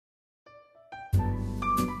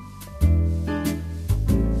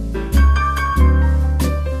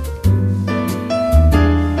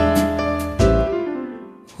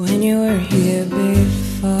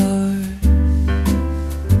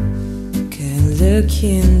look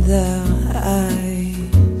in the eye.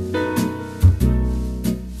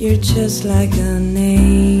 You're just like an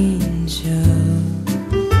angel.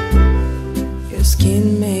 Your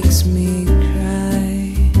skin makes me cry.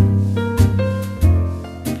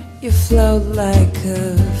 You float like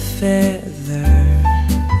a feather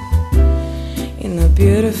in a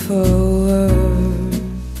beautiful world.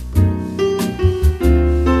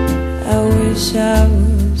 I wish I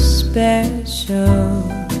was special.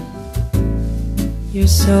 You're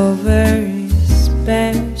so very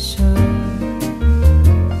special.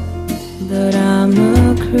 But I'm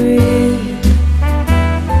a creep,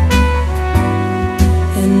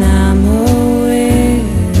 and I'm a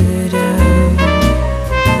widow.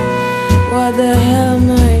 What the hell am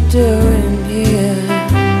I doing here?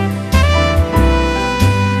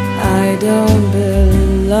 I don't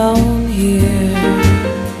belong here.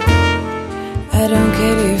 I don't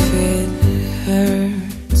care if it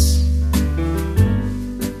hurts.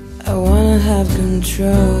 I wanna have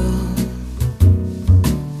control.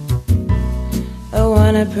 I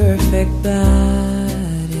want a perfect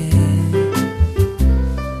body.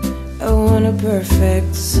 I want a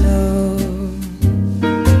perfect soul.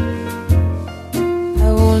 I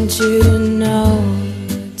want you to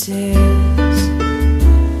notice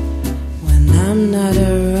when I'm not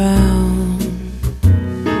around.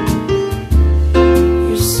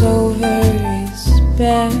 You're so very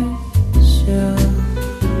special.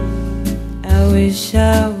 I wish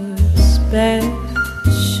I was special.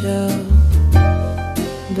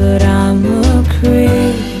 But I'm a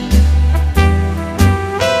creep.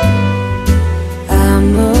 I'm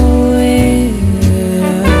a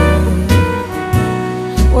widow.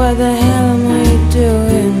 What the hell am I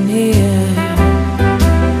doing here?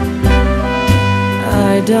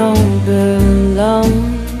 I don't belong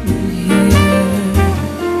here.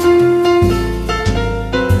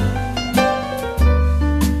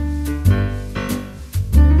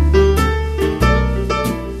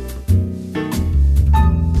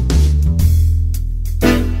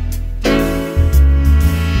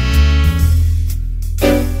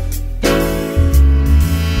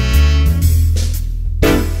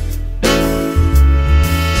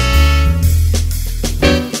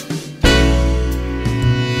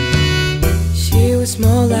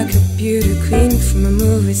 More like a beauty queen from a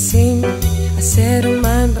movie scene. I said, oh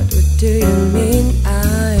mine, but what do you mean?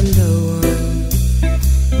 I'm the one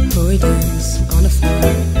who would dance on the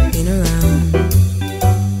floor in a round.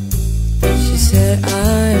 She said,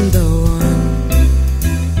 I'm the one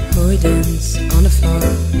who would dance on the floor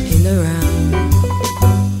in a round.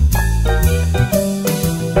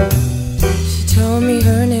 She told me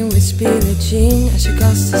her name was Billie Jean. As she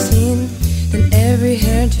crossed the scene, then every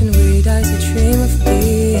hair turned with eyes a dream of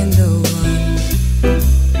being the one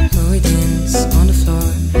who would dance on the floor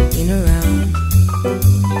in a round.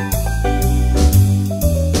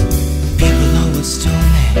 People always told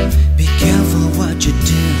me, be careful what you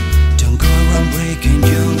do. Don't go around breaking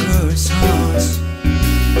young girls' hearts.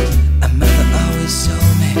 A mother always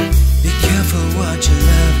told me, be careful what you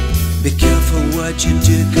love. Be careful what you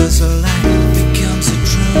do, cause a lie becomes a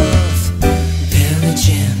truth. Billie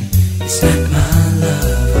Jean, it's not my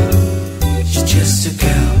love. She's just a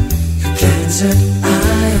girl who claims that I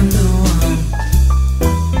am the one,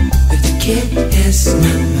 but the kid is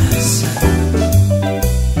not my son.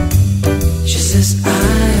 She says I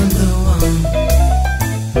am the one,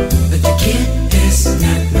 but the kid is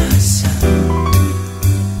not my son.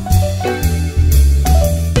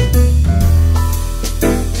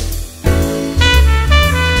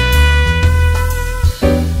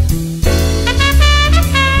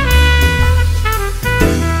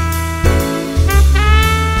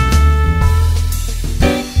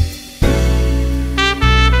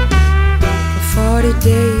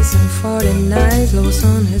 Days and 40 nights, lost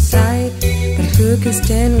on her side. But who can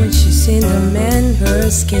stand when she's seen the man, her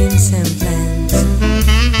schemes and plans?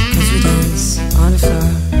 Cause we dance on the floor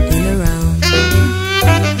in a round.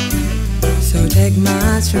 So take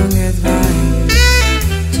my strong advice,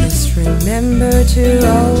 just remember to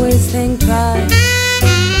always think twice.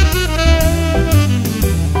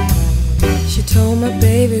 She told my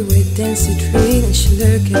baby we'd dance a treat, and she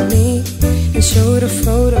looked at me and showed a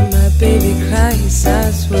photo. My baby cried, his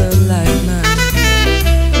eyes were like mine.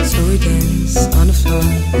 So we danced on the floor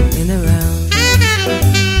in a round.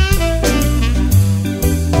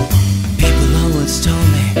 People always told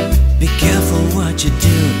me, be careful what you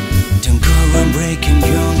do. Don't go around breaking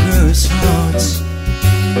young girls' hearts.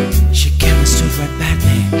 She came and stood right back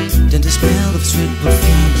me, then the smell of sweet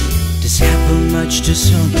perfume. This happened much too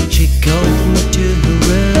soon. She called me to her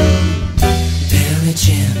room. Billie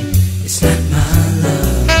Jean, it's not my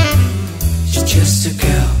love. just a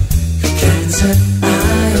girl who claims that I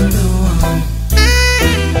am the one,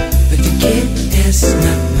 but the kid is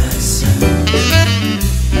not my son.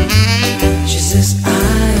 She says I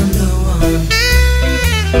am the one,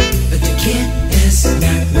 but the kid is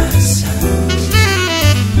not my son.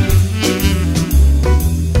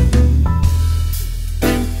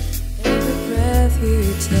 Every breath you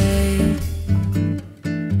take,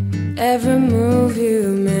 every move you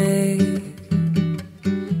make,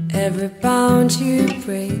 every bound you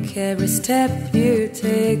break, every step you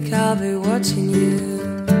take, I'll be watching you.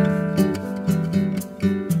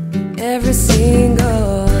 Every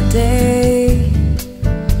single day,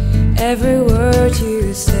 every word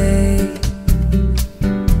you say,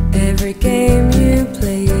 every game you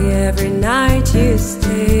play, every night you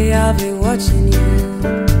stay, I'll be watching you.